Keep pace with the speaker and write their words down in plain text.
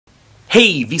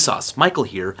Hey, Vsauce, Michael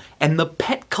here, and the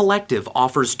Pet Collective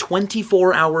offers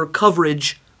 24-hour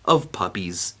coverage of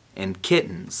puppies and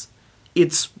kittens.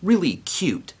 It's really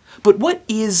cute. But what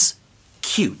is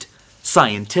cute,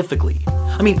 scientifically?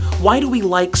 I mean, why do we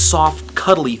like soft,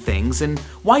 cuddly things, and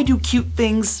why do cute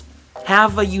things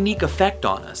have a unique effect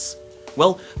on us?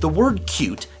 Well, the word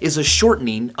cute is a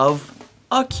shortening of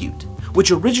acute, which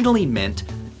originally meant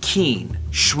keen,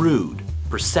 shrewd,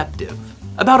 perceptive.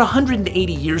 About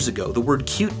 180 years ago, the word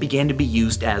cute began to be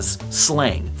used as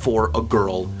slang for a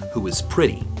girl who is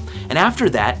pretty. And after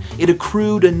that, it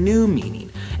accrued a new meaning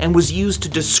and was used to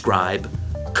describe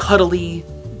cuddly,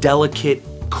 delicate,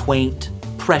 quaint,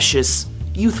 precious,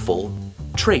 youthful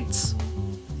traits.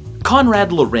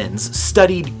 Konrad Lorenz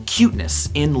studied cuteness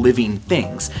in living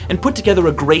things and put together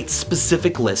a great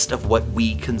specific list of what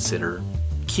we consider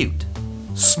cute.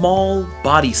 Small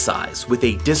body size with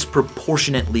a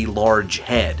disproportionately large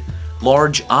head,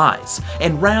 large eyes,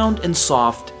 and round and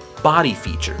soft body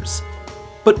features.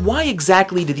 But why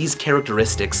exactly do these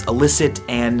characteristics elicit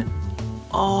an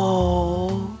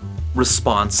 "aww"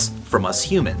 response from us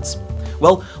humans?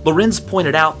 Well, Lorenz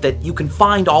pointed out that you can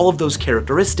find all of those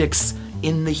characteristics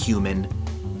in the human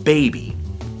baby,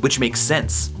 which makes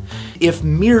sense. If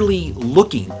merely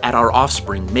looking at our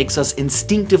offspring makes us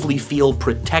instinctively feel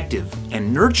protective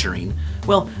and nurturing,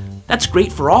 well, that's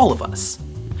great for all of us.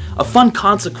 A fun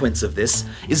consequence of this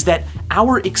is that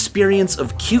our experience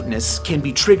of cuteness can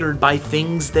be triggered by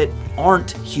things that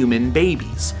aren't human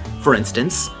babies. For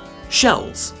instance,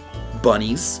 shells,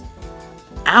 bunnies,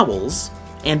 owls,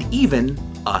 and even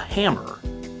a hammer.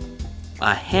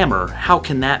 A hammer, how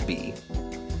can that be?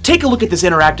 Take a look at this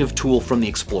interactive tool from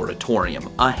the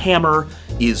Exploratorium. A hammer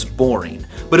is boring,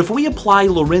 but if we apply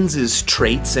Lorenz's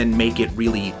traits and make it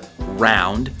really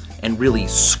round and really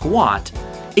squat,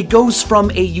 it goes from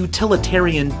a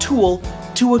utilitarian tool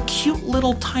to a cute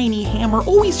little tiny hammer.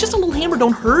 Oh, he's just a little hammer,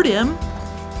 don't hurt him.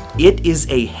 It is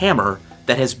a hammer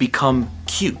that has become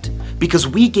cute because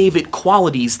we gave it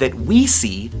qualities that we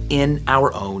see in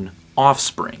our own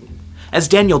offspring. As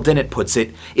Daniel Dennett puts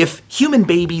it, if human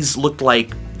babies looked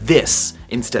like this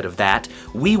instead of that,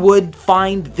 we would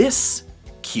find this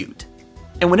cute.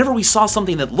 And whenever we saw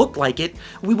something that looked like it,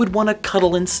 we would want to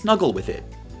cuddle and snuggle with it.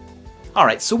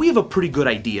 Alright, so we have a pretty good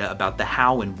idea about the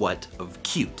how and what of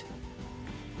cute.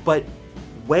 But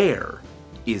where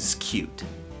is cute?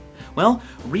 Well,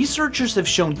 researchers have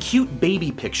shown cute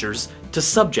baby pictures to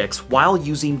subjects while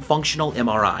using functional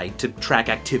MRI to track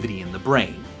activity in the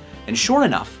brain. And sure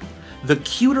enough, the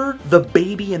cuter the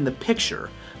baby in the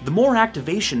picture, the more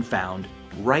activation found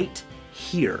right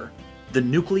here, the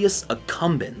nucleus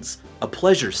accumbens, a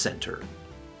pleasure center.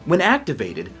 When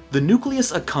activated, the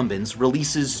nucleus accumbens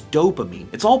releases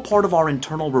dopamine. It's all part of our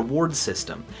internal reward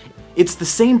system. It's the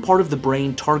same part of the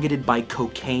brain targeted by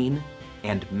cocaine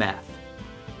and meth.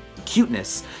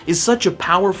 Cuteness is such a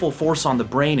powerful force on the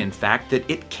brain, in fact, that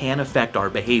it can affect our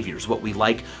behaviors, what we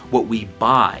like, what we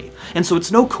buy. And so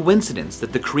it's no coincidence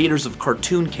that the creators of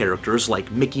cartoon characters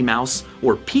like Mickey Mouse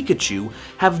or Pikachu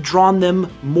have drawn them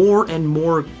more and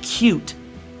more cute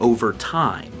over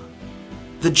time.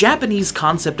 The Japanese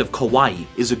concept of kawaii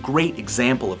is a great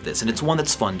example of this, and it's one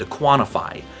that's fun to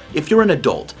quantify. If you're an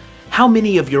adult, how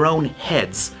many of your own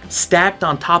heads stacked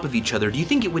on top of each other do you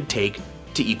think it would take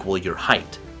to equal your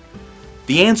height?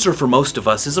 The answer for most of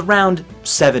us is around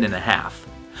 7.5.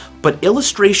 But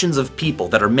illustrations of people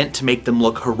that are meant to make them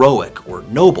look heroic or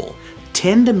noble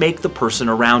tend to make the person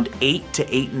around 8 to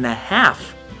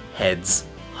 8.5 heads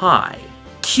high.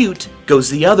 Cute goes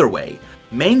the other way.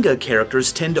 Manga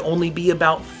characters tend to only be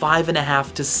about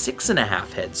 5.5 to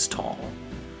 6.5 heads tall.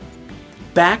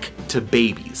 Back to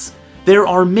babies. There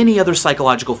are many other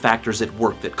psychological factors at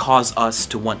work that cause us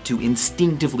to want to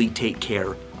instinctively take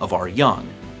care of our young.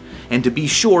 And to be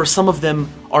sure, some of them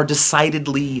are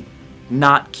decidedly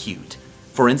not cute.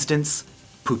 For instance,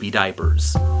 poopy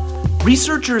diapers.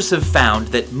 Researchers have found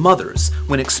that mothers,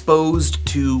 when exposed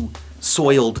to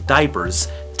soiled diapers,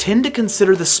 tend to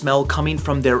consider the smell coming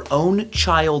from their own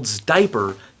child's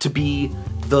diaper to be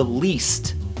the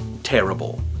least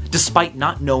terrible, despite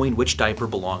not knowing which diaper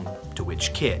belonged to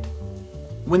which kid.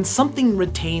 When something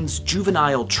retains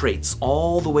juvenile traits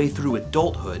all the way through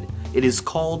adulthood, it is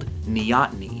called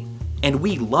neoteny. And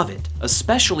we love it,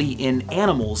 especially in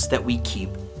animals that we keep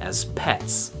as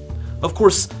pets. Of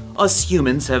course, us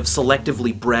humans have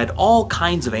selectively bred all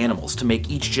kinds of animals to make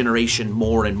each generation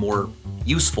more and more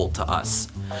useful to us.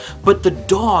 But the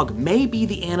dog may be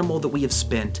the animal that we have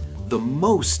spent the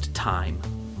most time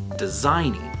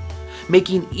designing,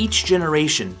 making each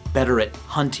generation better at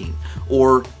hunting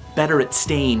or better at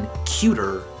staying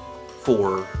cuter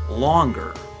for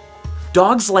longer.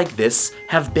 Dogs like this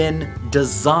have been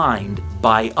designed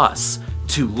by us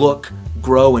to look,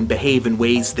 grow, and behave in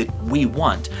ways that we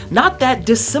want. Not that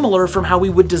dissimilar from how we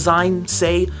would design,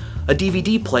 say, a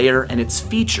DVD player and its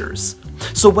features.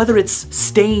 So whether it's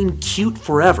staying cute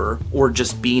forever or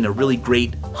just being a really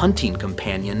great hunting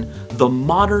companion, the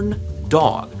modern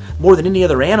dog, more than any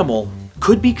other animal,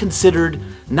 could be considered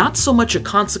not so much a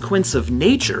consequence of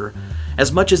nature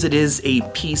as much as it is a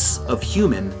piece of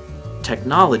human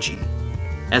technology.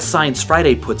 As Science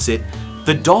Friday puts it,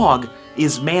 the dog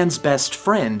is man's best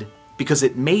friend because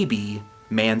it may be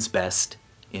man's best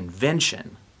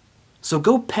invention. So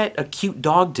go pet a cute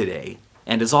dog today,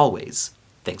 and as always,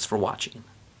 thanks for watching.